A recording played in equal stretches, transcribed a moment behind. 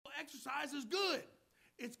exercise is good.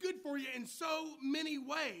 It's good for you in so many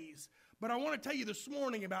ways. But I want to tell you this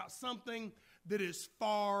morning about something that is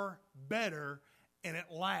far better and it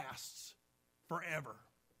lasts forever.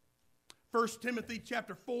 1 Timothy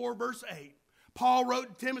chapter 4, verse 8. Paul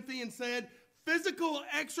wrote to Timothy and said, physical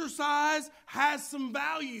exercise has some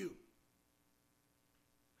value.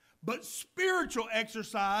 But spiritual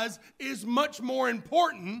exercise is much more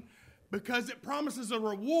important because it promises a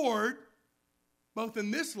reward both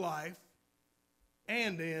in this life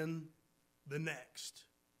and in the next.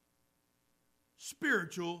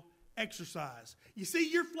 Spiritual exercise. You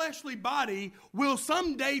see, your fleshly body will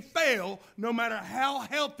someday fail no matter how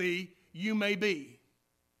healthy you may be.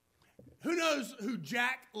 Who knows who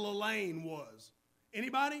Jack LaLanne was?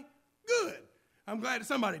 Anybody? Good. I'm glad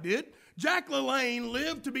somebody did. Jack LaLanne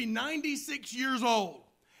lived to be 96 years old,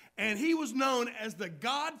 and he was known as the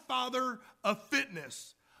godfather of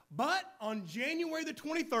fitness. But on January the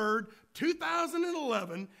 23rd,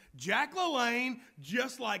 2011, Jack LaLanne,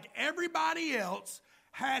 just like everybody else,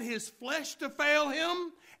 had his flesh to fail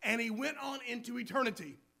him, and he went on into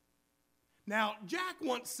eternity. Now, Jack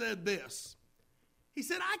once said this. He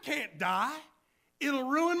said, I can't die. It'll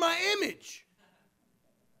ruin my image.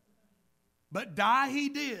 But die he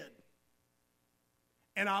did.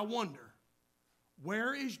 And I wonder,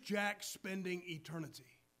 where is Jack spending eternity?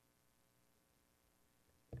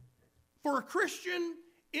 For a Christian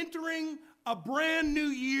entering a brand new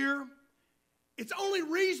year, it's only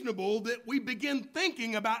reasonable that we begin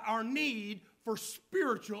thinking about our need for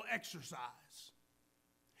spiritual exercise.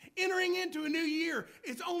 Entering into a new year,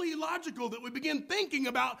 it's only logical that we begin thinking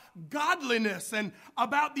about godliness and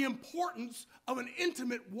about the importance of an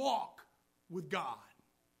intimate walk with God.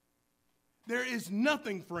 There is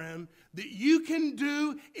nothing, friend, that you can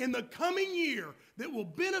do in the coming year that will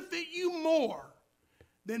benefit you more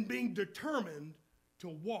than being determined to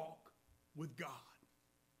walk with God.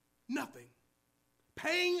 Nothing.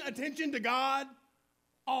 Paying attention to God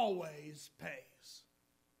always pays.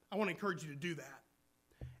 I want to encourage you to do that.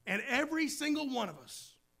 And every single one of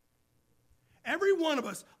us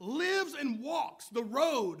lives and walks the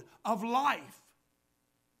road of life.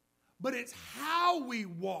 But it's how we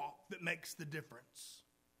walk that makes the difference.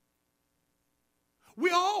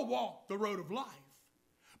 We all walk the road of life.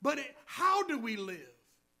 But how do we live?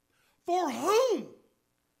 For whom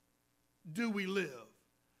do we live?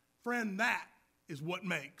 Friend, that is what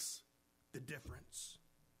makes the difference.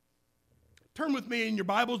 Turn with me in your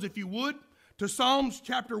Bibles, if you would, to Psalms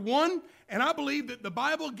chapter 1. And I believe that the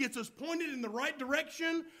Bible gets us pointed in the right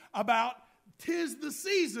direction about 'tis the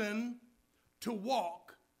season to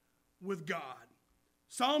walk with God.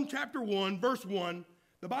 Psalm chapter 1, verse 1,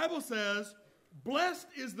 the Bible says, blessed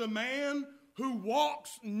is the man who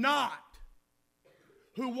walks not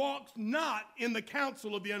in the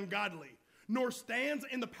counsel of the ungodly, nor stands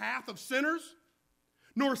in the path of sinners,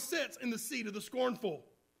 nor sits in the seat of the scornful.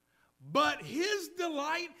 But his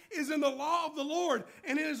delight is in the law of the Lord,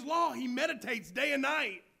 and in his law he meditates day and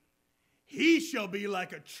night. He shall be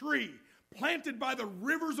like a tree planted by the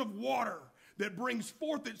rivers of water that brings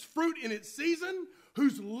forth its fruit in its season,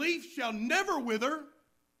 whose leaf shall never wither,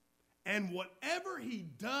 and whatever he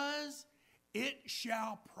does, it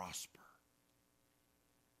shall prosper.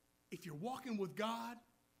 If you're walking with God,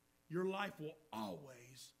 your life will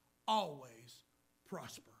always, always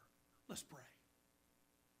prosper. Let's pray.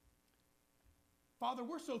 Father,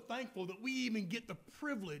 we're so thankful that we even get the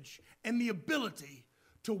privilege and the ability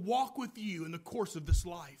to walk with you in the course of this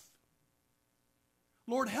life.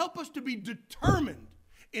 Lord, help us to be determined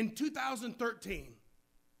in 2013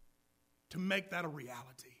 to make that a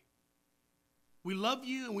reality. We love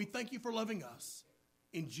you and we thank you for loving us.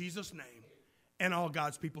 In Jesus' name. And all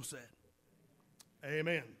God's people said,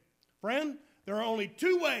 amen. Friend, there are only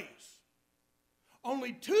two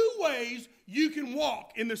ways you can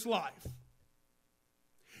walk in this life.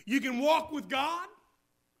 You can walk with God,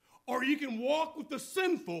 or you can walk with the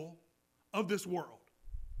sinful of this world.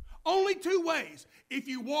 Only two ways. If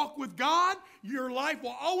you walk with God, your life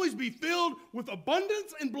will always be filled with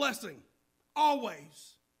abundance and blessing.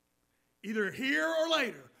 Always. Either here or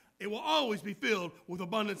later, it will always be filled with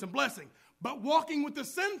abundance and blessing. But walking with the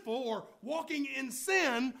sinful or walking in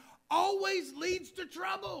sin always leads to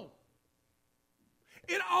trouble.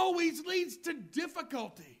 It always leads to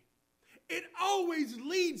difficulty. It always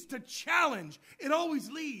leads to challenge. It always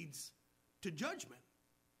leads to judgment.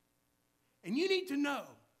 And you need to know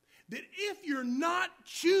that if you're not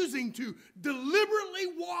choosing to deliberately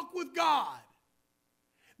walk with God,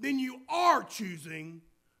 then you are choosing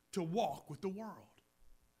to walk with the world.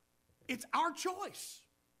 It's our choice.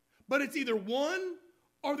 But it's either one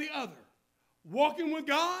or the other. Walking with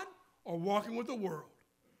God or walking with the world,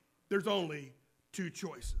 there's only two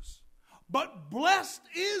choices. But blessed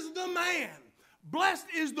is the man, blessed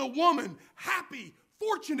is the woman, happy,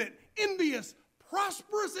 fortunate, envious,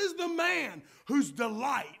 prosperous is the man whose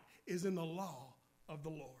delight is in the law of the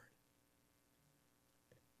Lord.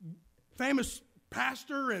 Famous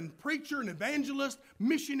pastor and preacher and evangelist,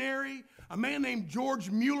 missionary, a man named George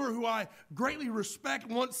Mueller, who I greatly respect,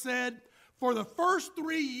 once said, "For the first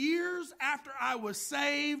 3 years after I was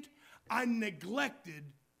saved, I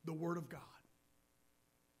neglected the Word of God."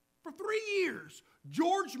 For 3 years,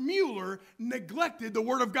 George Mueller neglected the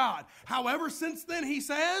Word of God. However, since then, he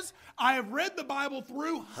says, I have read the Bible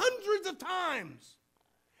through hundreds of times,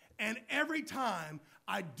 and every time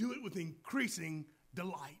I do it with increasing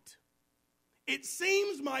delight. It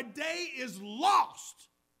seems my day is lost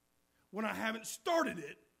when I haven't started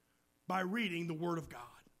it by reading the Word of God.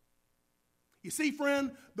 You see,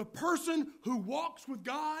 friend, the person who walks with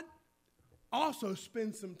God also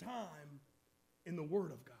spends some time in the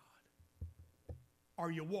Word of God.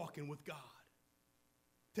 Are you walking with God?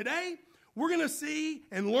 Today, we're going to see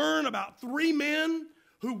and learn about 3 men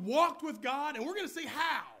who walked with God, and we're going to see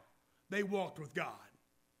how they walked with God.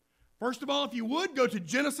 First of all, if you would, go to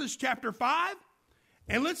Genesis chapter 5,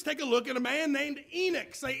 and let's take a look at a man named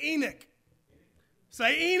Enoch. Say Enoch.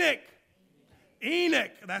 Say Enoch. Enoch,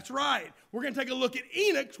 that's right. We're going to take a look at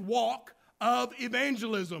Enoch's walk of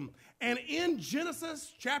evangelism. And in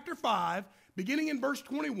Genesis chapter 5, beginning in verse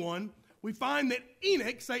 21, we find that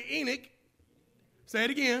Enoch, say Enoch, say it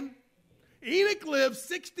again. Enoch lived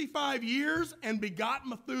 65 years and begot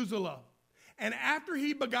Methuselah. And after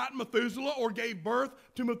he begot Methuselah, or gave birth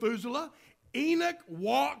to Methuselah, Enoch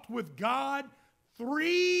walked with God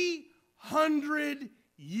 300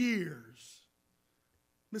 years.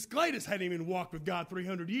 Miss Gladys hadn't even walked with God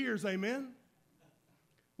 300 years, amen?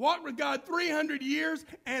 Walked with God 300 years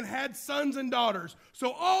and had sons and daughters.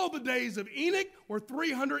 So all the days of Enoch were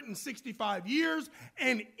 365 years,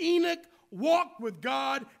 and Enoch walked with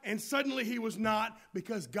God, and suddenly he was not,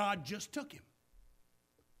 because God just took him.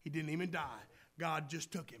 He didn't even die. God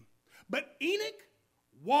just took him. But Enoch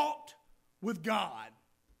walked with God.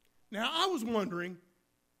 Now, I was wondering,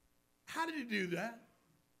 how did he do that?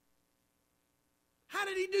 How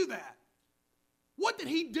did he do that? What did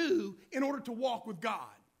he do in order to walk with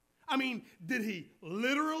God? I mean, did he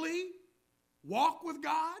literally walk with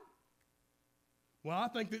God? Well, I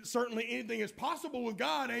think that certainly anything is possible with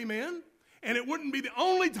God, amen? And it wouldn't be the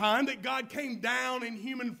only time that God came down in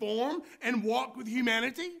human form and walked with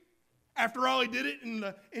humanity. After all, he did it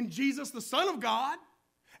in Jesus, the Son of God,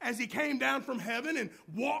 as he came down from heaven and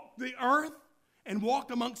walked the earth and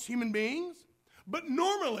walked amongst human beings. But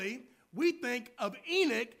normally, we think of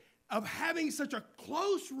Enoch of having such a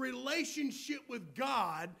close relationship with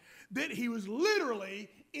God that he was literally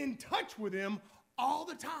in touch with him all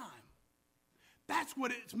the time. That's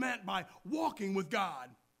what it's meant by walking with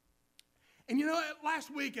God. And you know,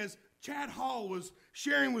 last week as Chad Hall was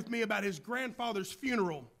sharing with me about his grandfather's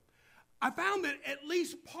funeral, I found that at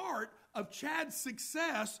least part of Chad's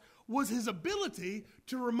success was his ability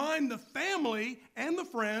to remind the family and the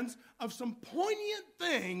friends of some poignant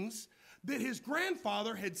things that his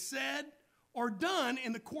grandfather had said or done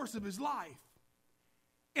in the course of his life.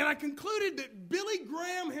 And I concluded that Billy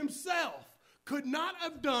Graham himself could not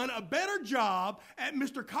have done a better job at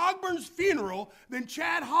Mr. Cogburn's funeral than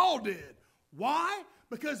Chad Hall did. Why?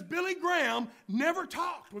 Because Billy Graham never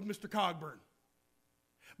talked with Mr. Cogburn.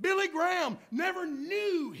 Billy Graham never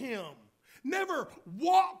knew him, never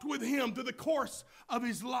walked with him through the course of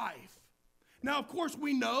his life. Now, of course,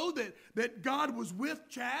 we know that God was with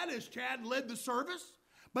Chad as Chad led the service,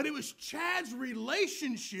 but it was Chad's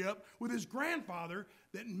relationship with his grandfather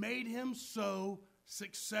that made him so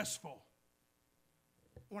successful.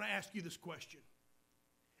 I want to ask you this question.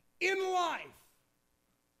 In life,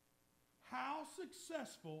 how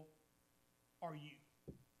successful are you?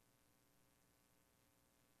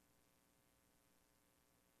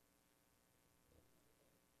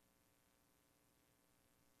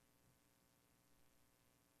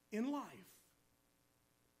 In life,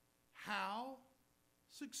 how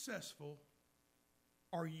successful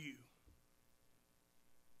are you?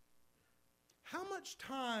 How much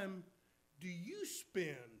time do you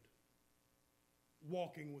spend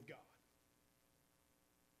walking with God?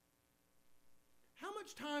 How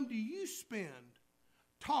much time do you spend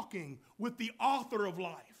talking with the author of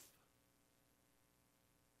life?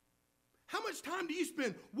 How much time do you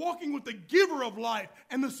spend walking with the giver of life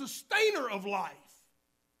and the sustainer of life?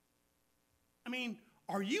 I mean,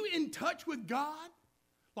 are you in touch with God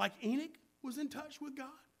like Enoch was in touch with God?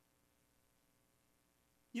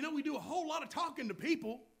 You know, we do a whole lot of talking to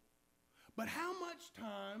people, But how much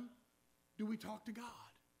time do we talk to God?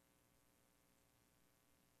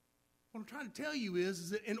 What I'm trying to tell you is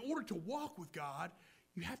that in order to walk with God,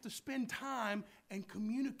 you have to spend time and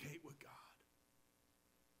communicate with God.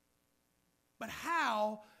 But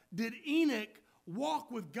how did Enoch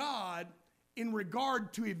walk with God in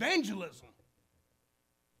regard to evangelism?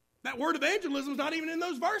 That word evangelism is not even in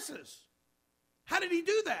those verses. How did he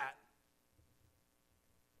do that?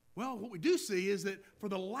 Well, what we do see is that for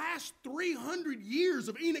the last 300 years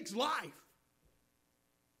of Enoch's life,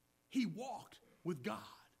 he walked with God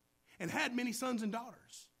and had many sons and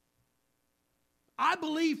daughters. I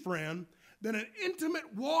believe, friend, that an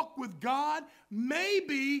intimate walk with God may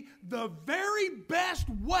be the very best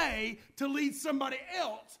way to lead somebody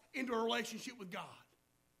else into a relationship with God.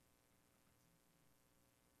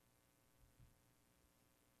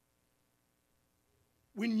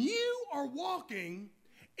 When you are walking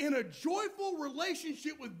in a joyful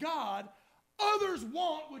relationship with God, others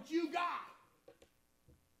want what you got.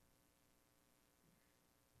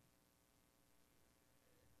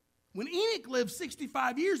 When Enoch lived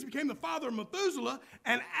 65 years, he became the father of Methuselah,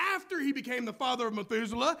 and after he became the father of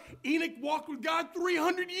Methuselah, Enoch walked with God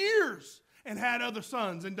 300 years and had other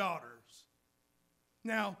sons and daughters.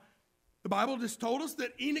 Now, the Bible just told us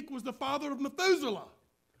that Enoch was the father of Methuselah.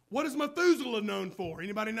 What is Methuselah known for?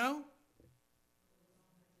 Anybody know?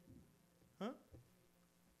 Huh?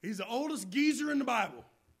 He's the oldest geezer in the Bible.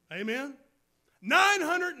 Amen?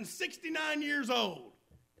 969 years old.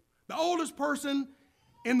 The oldest person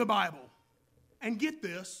in the Bible. And get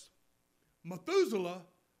this, Methuselah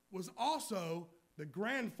was also the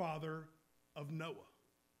grandfather of Noah.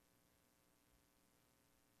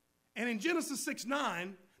 And in Genesis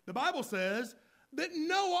 6:9, the Bible says that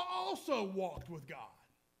Noah also walked with God.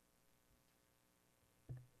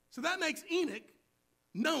 So that makes Enoch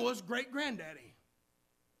Noah's great-granddaddy.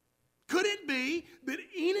 Could it be that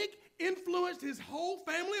Enoch influenced his whole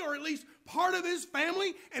family, or at least part of his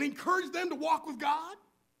family, and encouraged them to walk with God?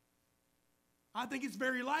 I think it's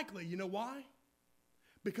very likely. You know why?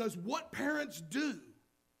 Because what parents do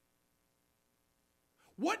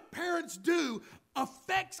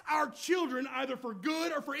affects our children either for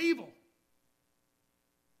good or for evil.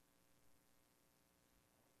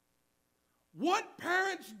 What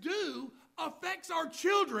parents do affects our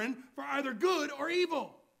children for either good or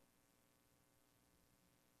evil.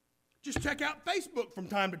 Just check out Facebook from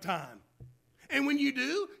time to time. And when you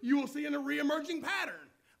do, you will see a reemerging pattern.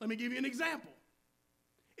 Let me give you an example.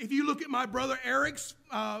 If you look at my brother Eric's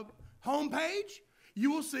homepage,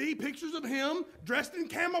 you will see pictures of him dressed in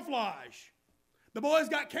camouflage. The boy's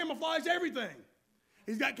got camouflage everything.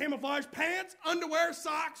 He's got camouflage pants, underwear,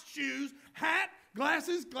 socks, shoes, hat,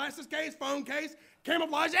 glasses case, phone case,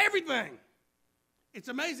 camouflage everything. It's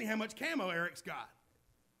amazing how much camo Eric's got.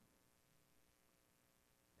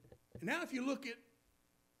 And now if you look at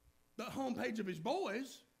the homepage of his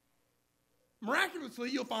boys, miraculously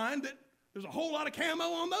you'll find that there's a whole lot of camo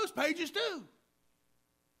on those pages too.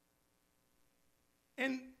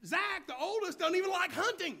 And Zach, the oldest, doesn't even like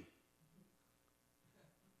hunting.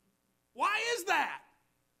 Why is that?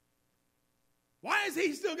 Why has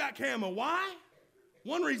he still got camo? Why?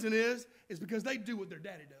 One reason is because they do what their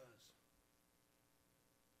daddy does.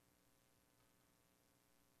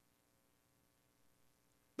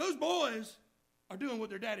 Those boys are doing what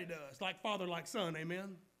their daddy does, like father, like son,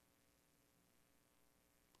 amen?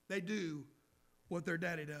 They do what their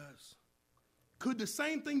daddy does. Could the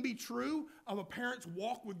same thing be true of a parent's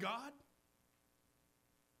walk with God?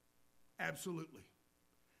 Absolutely.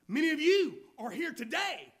 Many of you are here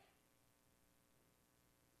today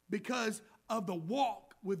because of the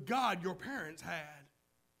walk with God your parents had.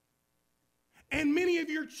 And many of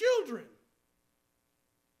your children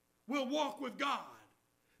will walk with God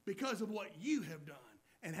because of what you have done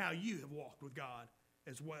and how you have walked with God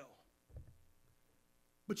as well.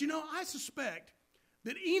 But you know, I suspect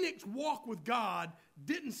that Enoch's walk with God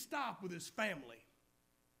didn't stop with his family.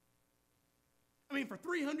 I mean, for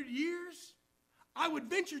 300 years, I would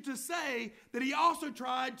venture to say that he also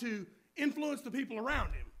tried to influence the people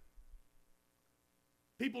around him.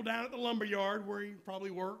 People down at the lumber yard where he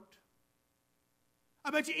probably worked.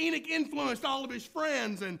 I bet you Enoch influenced all of his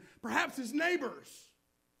friends and perhaps his neighbors.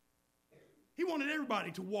 He wanted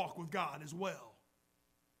everybody to walk with God as well.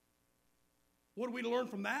 What are we to learn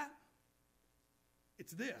from that?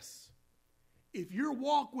 It's this. If your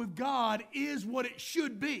walk with God is what it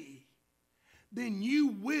should be, then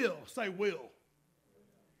you will, say will.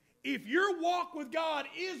 If your walk with God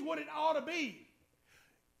is what it ought to be,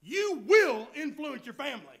 you will influence your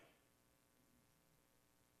family.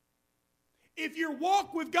 If your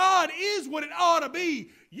walk with God is what it ought to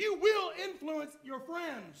be, you will influence your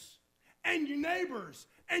friends and your neighbors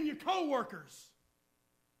and your coworkers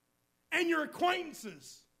and your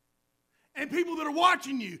acquaintances and people that are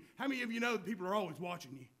watching you. How many of you know that people are always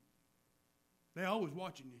watching you? They're always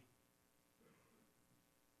watching you.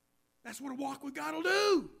 That's what a walk with God will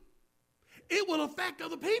do. It will affect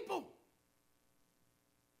other people.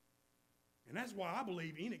 And that's why I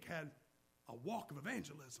believe Enoch had a walk of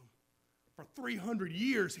evangelism. For 300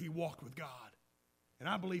 years he walked with God. And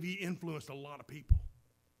I believe he influenced a lot of people.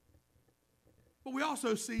 But we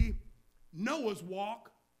also see Noah's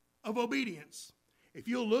walk of obedience. If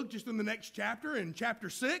you'll look just in the next chapter, in chapter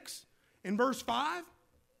 6, in verse 5,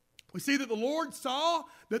 we see that the Lord saw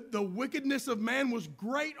that the wickedness of man was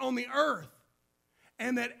great on the earth,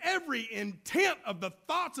 and that every intent of the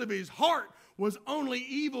thoughts of his heart was only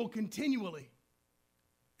evil continually.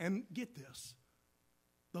 And get this,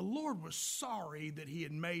 the Lord was sorry that he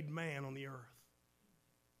had made man on the earth.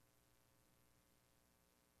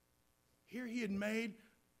 Here he had made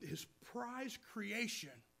his prized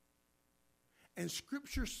creation. And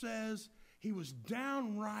Scripture says he was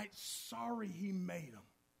downright sorry he made them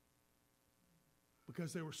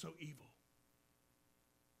because they were so evil.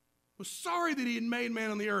 He was sorry that he had made man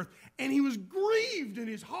on the earth, and he was grieved in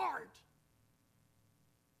his heart.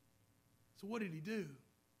 So what did he do?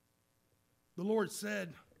 The Lord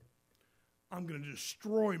said, I'm going to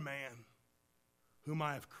destroy man, whom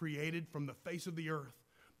I have created from the face of the earth,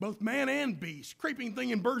 both man and beast, creeping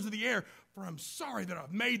thing and birds of the air, for I'm sorry that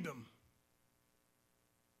I've made them.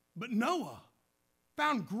 But Noah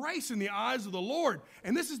found grace in the eyes of the Lord.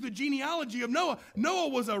 And this is the genealogy of Noah. Noah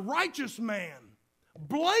was a righteous man,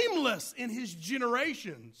 blameless in his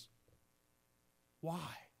generations. Why?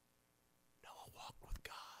 Noah walked with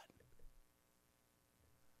God.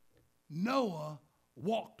 Noah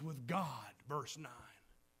walked with God, verse 9.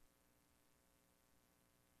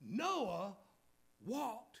 Noah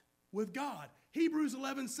walked with God. Hebrews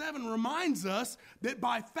 11:7 reminds us that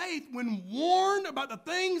by faith, when warned about the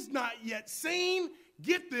things not yet seen,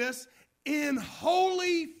 get this, in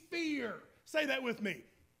holy fear. Say that with me.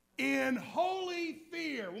 In holy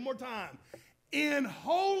fear. One more time. In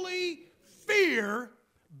holy fear,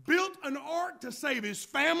 built an ark to save his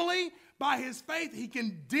family. By his faith, he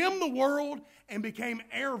condemned the world and became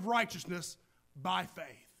heir of righteousness by faith.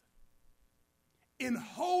 In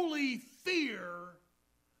holy fear,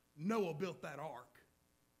 Noah built that ark.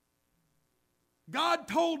 God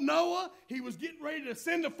told Noah he was getting ready to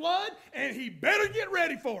send a flood, and he better get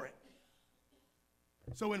ready for it.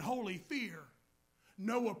 So in holy fear,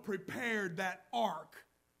 Noah prepared that ark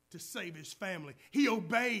to save his family. He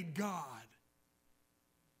obeyed God.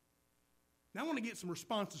 Now I want to get some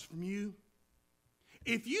responses from you.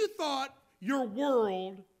 If you thought your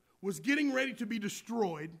world was getting ready to be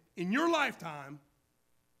destroyed in your lifetime,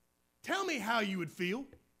 tell me how you would feel.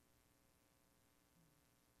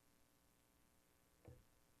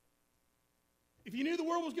 If you knew the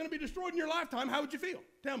world was going to be destroyed in your lifetime, how would you feel?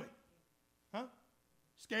 Tell me. Huh?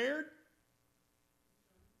 Scared?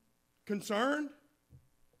 Concerned?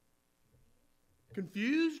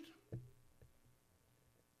 Confused?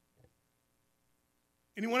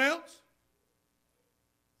 Anyone else?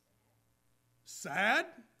 Sad?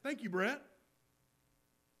 Thank you, Brett.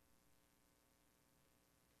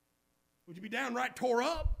 Would you be downright tore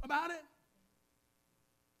up about it?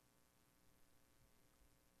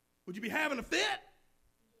 Would you be having a fit?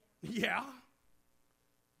 Yeah.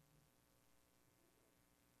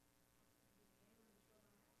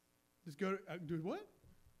 Just go to, do what?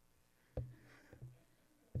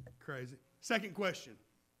 Crazy. Second question.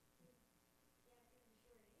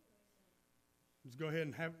 Just go ahead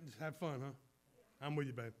and have fun, huh? I'm with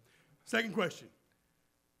you, babe. Second question.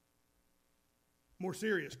 More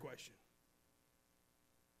serious question.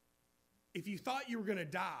 If you thought you were going to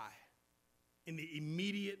die in the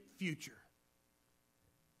immediate future,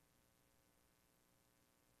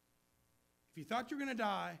 if you thought you were going to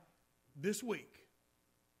die this week,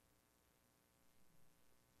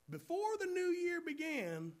 before the new year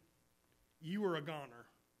began, you were a goner,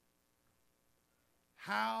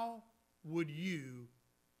 how would you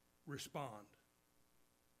respond?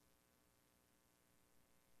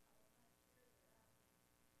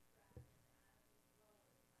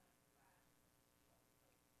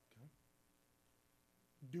 Okay.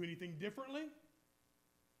 Do anything differently?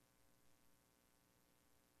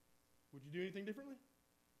 Would you do anything differently?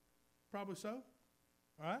 Probably so.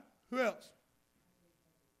 All right. Who else?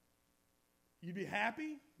 You'd be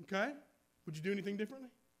happy? Okay. Would you do anything differently?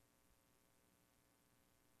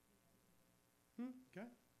 Okay.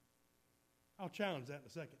 I'll challenge that in a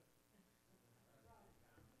second.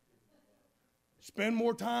 Spend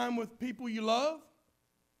more time with people you love.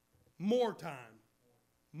 More time.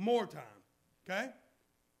 More time. Okay?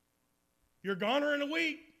 You're a goner in a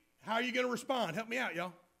week. How are you going to respond? Help me out,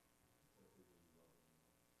 y'all.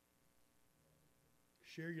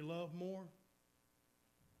 Share your love more.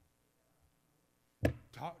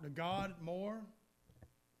 Talk to God more.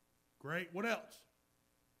 Great. What else?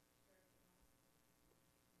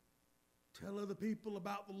 Tell other people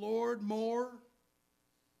about the Lord more.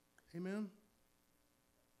 Amen.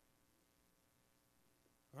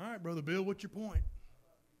 All right, Brother Bill, what's your point?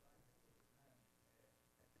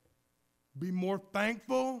 Be more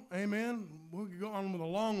thankful. Amen. We could go on with a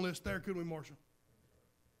long list there, couldn't we, Marshall?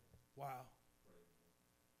 Wow.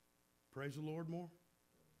 Praise the Lord more.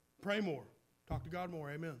 Pray more. Talk to God more.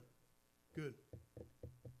 Amen. Good.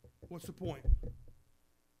 What's the point?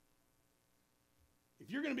 If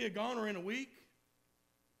you're going to be a goner in a week,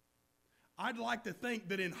 I'd like to think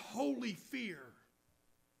that in holy fear,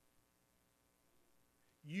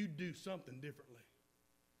 you do something differently.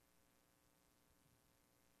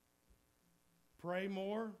 Pray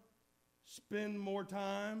more, spend more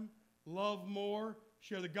time, love more,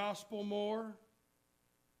 share the gospel more,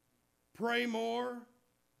 pray more.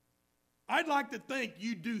 I'd like to think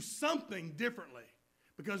you do something differently.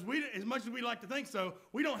 Because we, as much as we like to think so,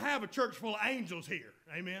 we don't have a church full of angels here.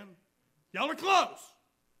 Amen? Y'all are close.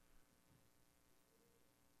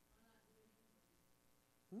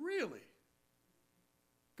 Really?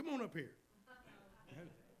 Come on up here.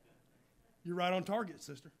 You're right on target,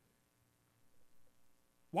 sister.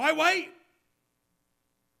 Why wait?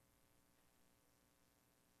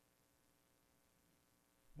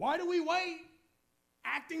 Why do we wait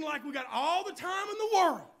acting like we got all the time in the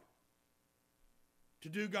world to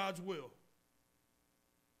do God's will?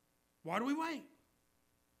 Why do we wait?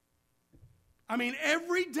 I mean,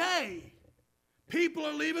 every day people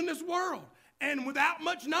are leaving this world and without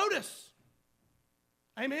much notice.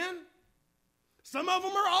 Amen? Some of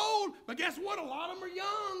them are old, but guess what? A lot of them are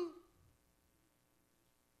young.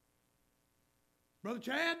 Brother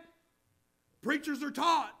Chad, preachers are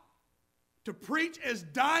taught to preach as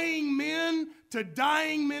dying men to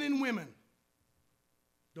dying men and women.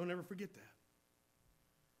 Don't ever forget that.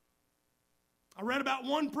 I read about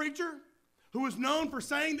one preacher who was known for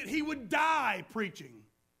saying that he would die preaching.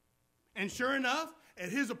 And sure enough, at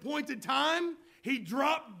his appointed time, he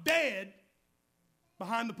dropped dead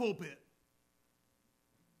behind the pulpit.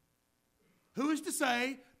 Who is to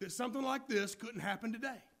say that something like this couldn't happen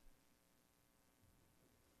today?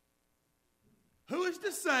 Who is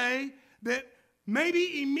to say that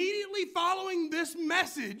maybe immediately following this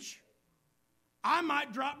message, I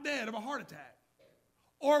might drop dead of a heart attack?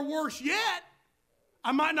 Or worse yet,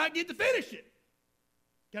 I might not get to finish it.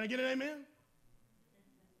 Can I get an amen?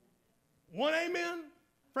 One amen?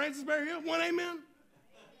 Francis Berry Hill, one amen?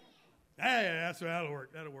 Hey, that'll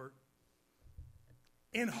work. That'll work.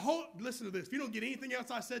 Listen to this. If you don't get anything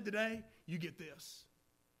else I said today, you get this.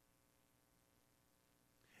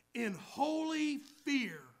 In holy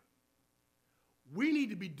fear, we need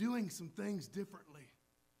to be doing some things differently.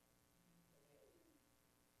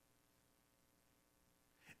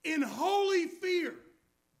 In holy fear,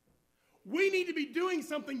 we need to be doing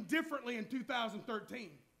something differently in 2013.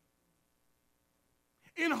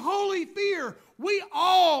 In holy fear, we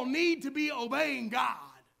all need to be obeying God.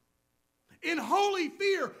 In holy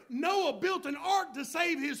fear, Noah built an ark to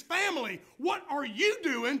save his family. What are you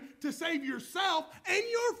doing to save yourself and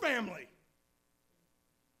your family?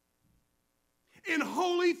 In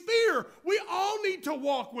holy fear, we all need to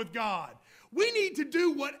walk with God. We need to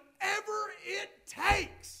do whatever it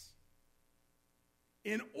takes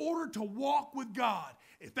in order to walk with God.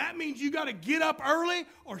 If that means you got to get up early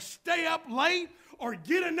or stay up late or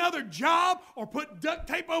get another job or put duct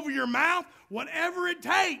tape over your mouth, whatever it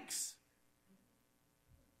takes,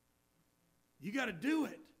 you got to do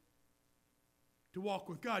it to walk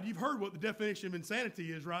with God. You've heard what the definition of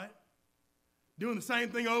insanity is, right? Doing the same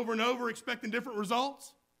thing over and over, expecting different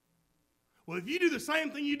results. Well, if you do the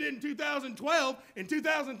same thing you did in 2012, in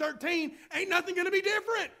 2013, ain't nothing going to be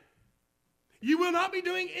different. You will not be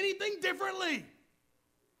doing anything differently.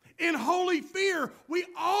 In holy fear, we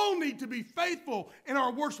all need to be faithful in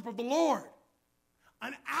our worship of the Lord.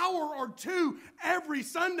 An hour or two every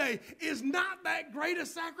Sunday is not that great a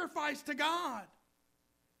sacrifice to God.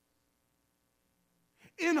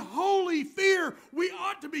 In holy fear, we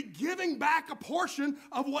ought to be giving back a portion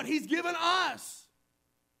of what He's given us.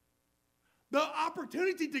 The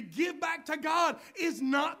opportunity to give back to God is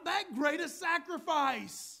not that great a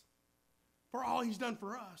sacrifice for all He's done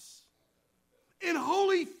for us. In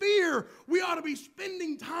holy fear, we ought to be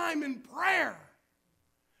spending time in prayer.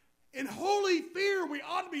 In holy fear, we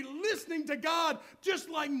ought to be listening to God just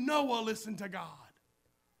like Noah listened to God.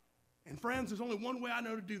 And friends, there's only one way I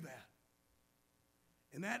know to do that.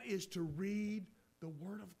 And that is to read the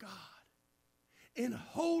Word of God. In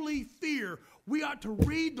holy fear, we ought to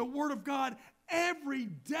read the Word of God every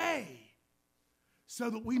day so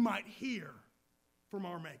that we might hear from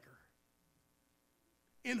our Maker.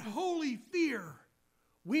 In holy fear,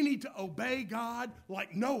 we need to obey God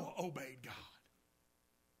like Noah obeyed God.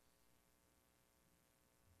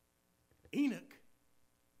 Enoch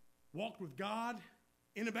walked with God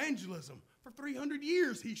in evangelism. For 300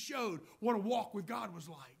 years, he showed what a walk with God was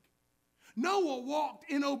like. Noah walked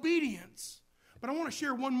in obedience. But I want to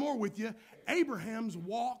share one more with you, Abraham's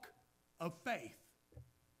walk of faith.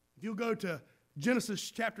 If you'll go to Genesis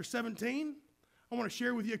chapter 17, I want to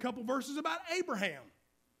share with you a couple verses about Abraham.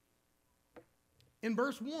 In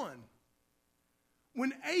verse 1,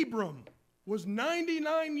 when Abram was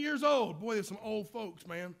 99 years old, boy, there's some old folks,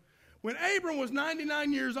 man. When Abram was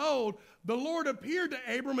 99 years old, the Lord appeared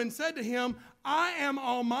to Abram and said to him, I am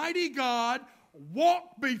Almighty God,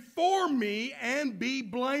 walk before me and be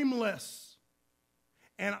blameless.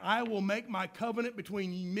 And I will make my covenant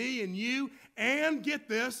between me and you, and get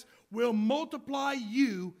this, will multiply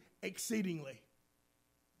you exceedingly.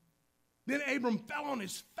 Then Abram fell on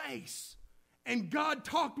his face, and God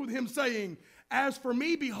talked with him, saying, as for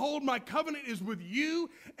me, behold, my covenant is with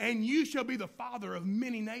you, and you shall be the father of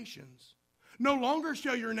many nations. No longer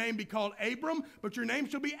shall your name be called Abram, but your name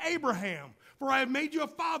shall be Abraham. For I have made you a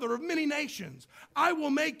father of many nations. I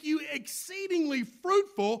will make you exceedingly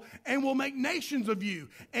fruitful, and will make nations of you.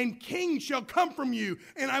 And kings shall come from you,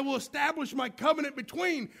 and I will establish my covenant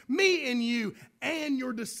between me and you, and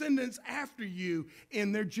your descendants after you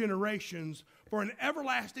in their generations, for an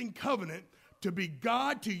everlasting covenant, to be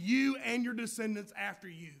God to you and your descendants after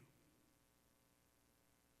you.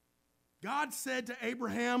 God said to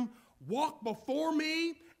Abraham, walk before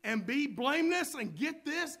me and be blameless, and get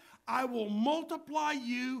this, I will multiply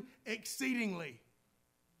you exceedingly.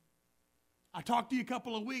 I talked to you a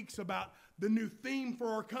couple of weeks about the new theme for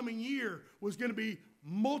our coming year was going to be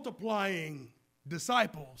multiplying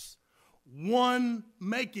disciples, one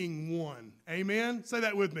making one. Amen? Say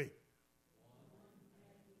that with me.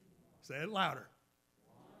 Say it louder.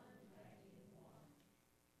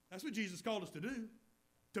 That's what Jesus called us to do.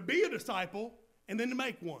 To be a disciple and then to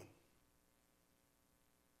make one.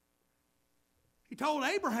 He told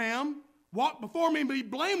Abraham, walk before me and be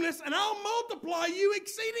blameless, and I'll multiply you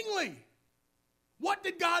exceedingly. What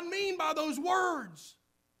did God mean by those words?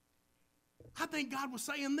 I think God was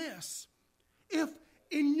saying this. If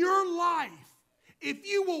in your life, if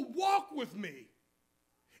you will walk with me,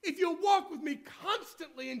 if you'll walk with me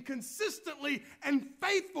constantly and consistently and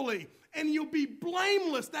faithfully, and you'll be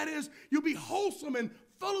blameless, that is, you'll be wholesome and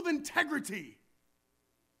full of integrity,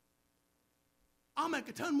 I'll make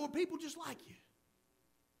a ton more people just like you.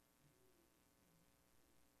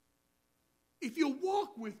 If you'll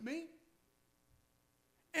walk with me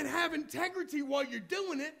and have integrity while you're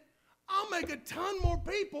doing it, I'll make a ton more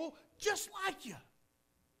people just like you.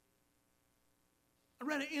 I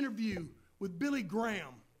read an interview with Billy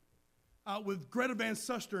Graham with Greta Van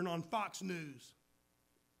Susteren on Fox News.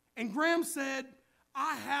 And Graham said,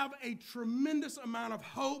 I have a tremendous amount of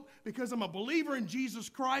hope because I'm a believer in Jesus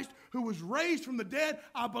Christ who was raised from the dead.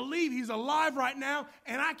 I believe he's alive right now,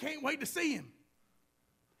 and I can't wait to see him.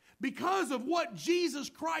 Because of what Jesus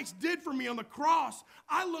Christ did for me on the cross,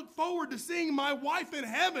 I look forward to seeing my wife in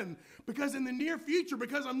heaven, because in the near future,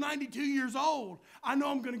 because I'm 92 years old, I know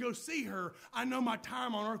I'm going to go see her. I know my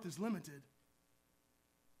time on earth is limited.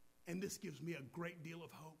 And this gives me a great deal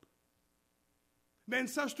of hope. Van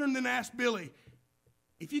Susteren then asked Billy,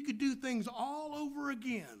 if you could do things all over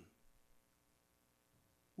again,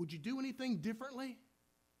 would you do anything differently?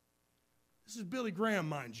 This is Billy Graham,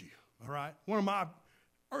 mind you, all right? One of my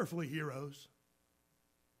earthly heroes.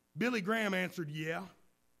 Billy Graham answered, yeah.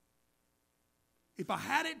 If I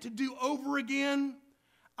had it to do over again,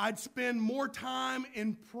 I'd spend more time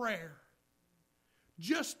in prayer,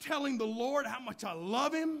 just telling the Lord how much I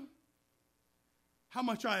love him, how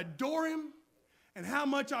much I adore him, and how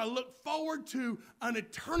much I look forward to an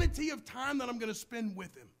eternity of time that I'm going to spend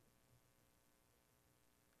with him.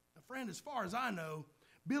 Now, friend, as far as I know,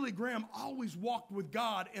 Billy Graham always walked with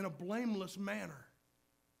God in a blameless manner.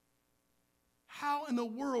 How in the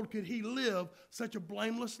world could he live such a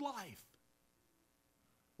blameless life?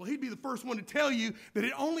 Well, he'd be the first one to tell you that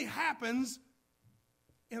it only happens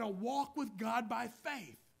in a walk with God by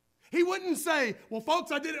faith. He wouldn't say, well,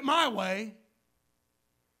 folks, I did it my way.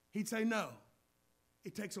 He'd say, no,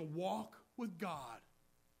 it takes a walk with God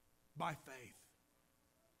by faith.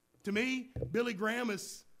 To me, Billy Graham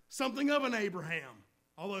is something of an Abraham,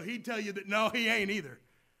 although he'd tell you that no, he ain't either.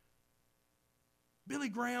 Billy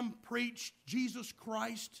Graham preached Jesus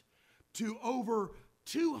Christ to over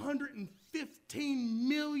 215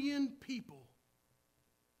 million people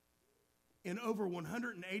in over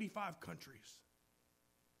 185 countries.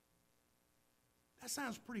 That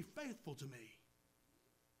sounds pretty faithful to me.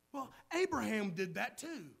 Well, Abraham did that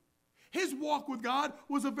too. His walk with God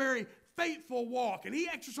was a very faithful walk, and he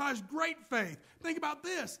exercised great faith. Think about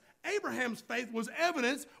this. Abraham's faith was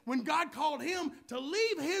evidenced when God called him to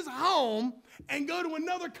leave his home and go to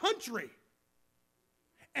another country.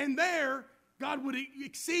 And there, God would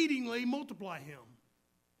exceedingly multiply him.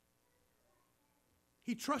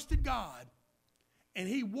 He trusted God, and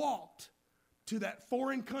he walked to that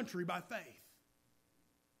foreign country by faith.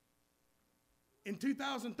 In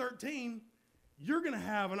 2013, you're going to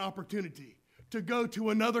have an opportunity to go to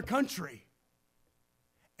another country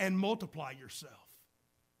and multiply yourself.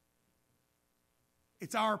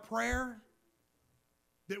 It's our prayer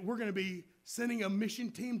that we're going to be sending a mission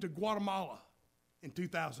team to Guatemala in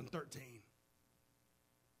 2013.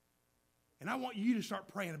 And I want you to start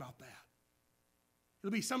praying about that.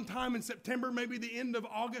 It'll be sometime in September, maybe the end of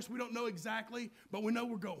August. We don't know exactly, but we know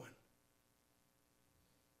we're going.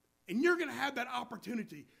 And you're going to have that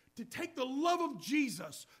opportunity to take the love of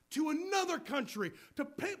Jesus to another country, to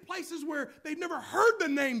places where they've never heard the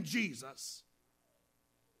name Jesus,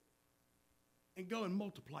 and go and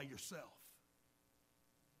multiply yourself.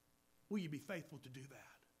 Will you be faithful to do that?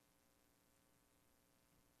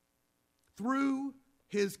 Through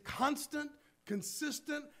his constant,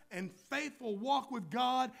 consistent, and faithful walk with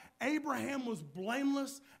God, Abraham was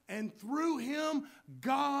blameless, and through him,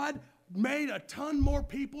 God made a ton more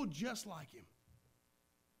people just like him.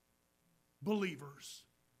 Believers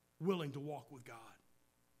willing to walk with God.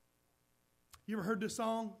 You ever heard this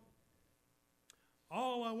song?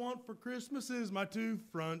 All I want for Christmas is my 2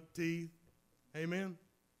 front teeth. Amen?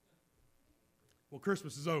 Well,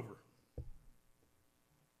 Christmas is over.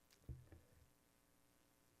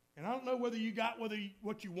 And I don't know whether you got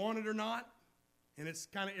what you wanted or not, and it's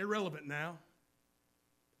kind of irrelevant now.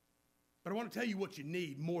 But I want to tell you what you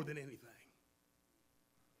need more than anything.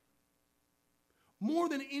 More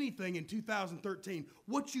than anything in 2013,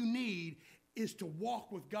 what you need is to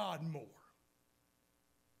walk with God more.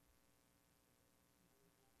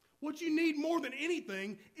 What you need more than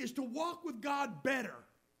anything is to walk with God better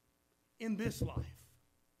in this life.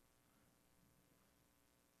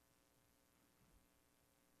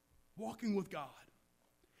 Walking with God.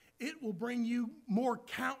 It will bring you more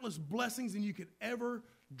countless blessings than you could ever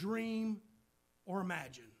dream or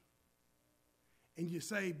imagine. And you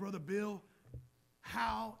say, Brother Bill,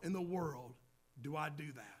 how in the world do I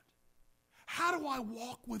do that? How do I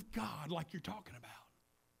walk with God like you're talking about?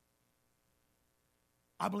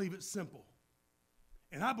 I believe it's simple.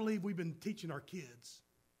 And I believe we've been teaching our kids.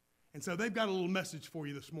 And so they've got a little message for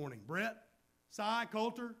you this morning. Brett, Cy,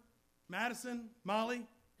 Coulter, Madison, Molly,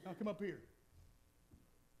 y'all come up here.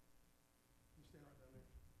 You stand right down there.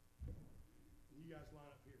 You guys line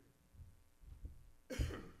up here.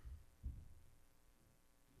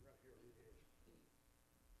 Right here on the edge.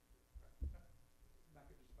 Back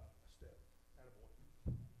it just about a step. Attaboy.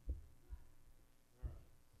 All right.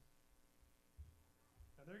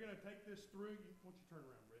 Now they're going to take this through. Why don't you turn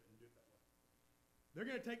around, Brett, and do it that way. They're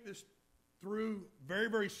going to take this through very,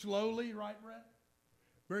 very slowly, right, Brett?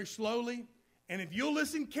 Very slowly. And if you'll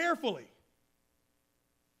listen carefully,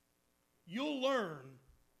 you'll learn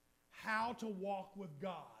how to walk with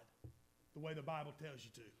God the way the Bible tells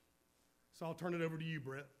you to. So I'll turn it over to you,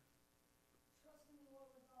 Brett. Trust in the Lord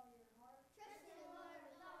with all your heart. Trust in the Lord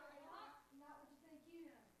with all your heart. Not what you think you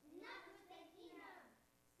know. Not what you think you know.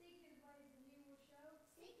 Seek his ways and he will show.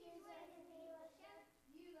 Seek his ways and he will show.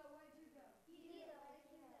 You the way to go. You the way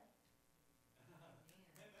to go.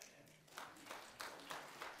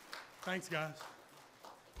 Thanks, guys.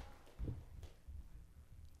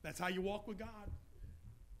 That's how you walk with God.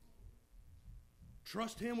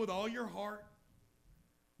 Trust him with all your heart.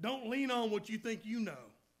 Don't lean on what you think you know.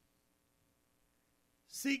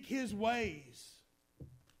 Seek his ways,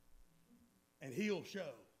 and he'll show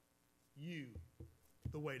you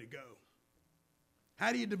the way to go.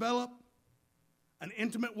 How do you develop an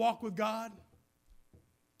intimate walk with God?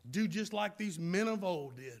 Do just like these men of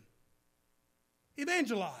old did.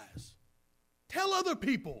 Evangelize. Tell other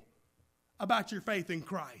people about your faith in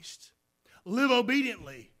Christ. Live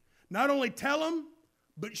obediently. Not only tell them,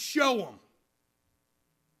 but show them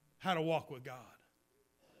how to walk with God.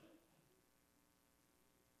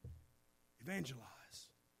 Evangelize.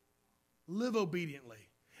 Live obediently.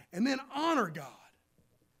 And then honor God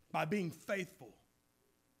by being faithful.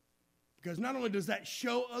 Because not only does that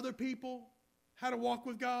show other people how to walk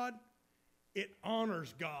with God, it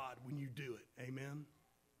honors God when you do it. Amen.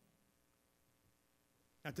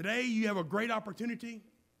 Now today you have a great opportunity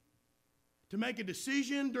to make a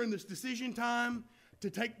decision during this decision time to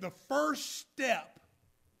take the first step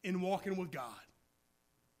in walking with God.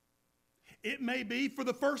 It may be for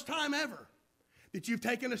the first time ever that you've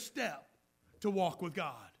taken a step to walk with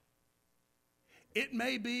God. It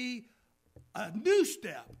may be a new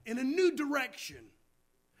step in a new direction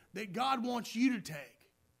that God wants you to take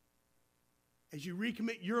as you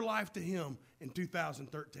recommit your life to Him in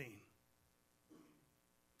 2013.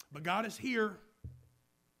 But God is here,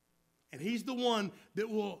 and He's the one that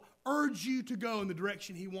will urge you to go in the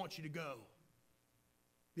direction He wants you to go.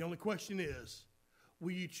 The only question is,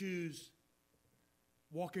 will you choose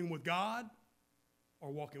walking with God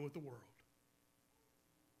or walking with the world?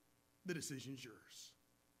 The decision's yours.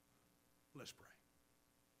 Let's pray.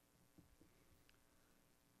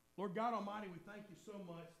 Lord God Almighty, we thank you so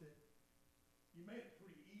much that you made it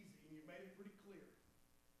pretty easy and you made it pretty clear.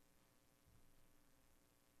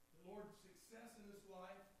 The Lord, success in this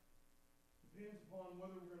life depends upon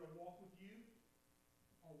whether we're going to walk with you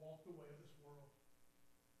or walk the way of this world.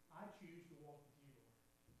 I choose to walk with you, Lord.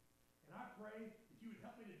 And I pray that you would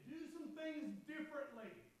help me to do some things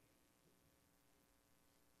differently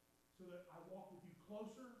so that I walk with you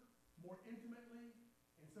closer, more intimately,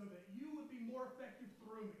 and so that you would be more effective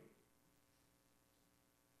through me.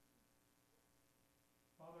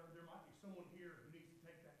 Father, there might be someone here who needs to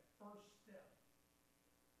take that first step,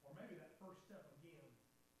 or maybe that first step again.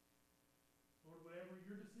 Lord, whatever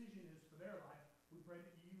your decision is for their life, we pray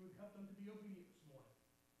that you would help them to be obedient this morning,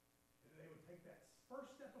 and that they would take that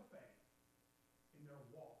first step of faith in their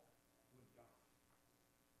walk with God.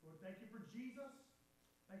 Lord, thank you for Jesus.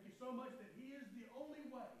 Thank you so much that He is the only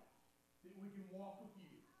way that we can walk with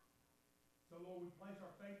you. So, Lord, we place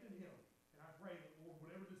our faith in Him. And I pray that, Lord,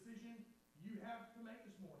 whatever decision you have to make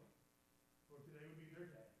this morning, Lord, today would be their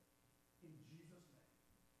day. In Jesus' name.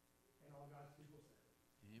 And all God's people say.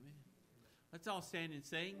 Amen. Let's all stand and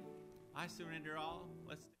sing. I surrender all.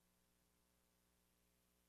 Let's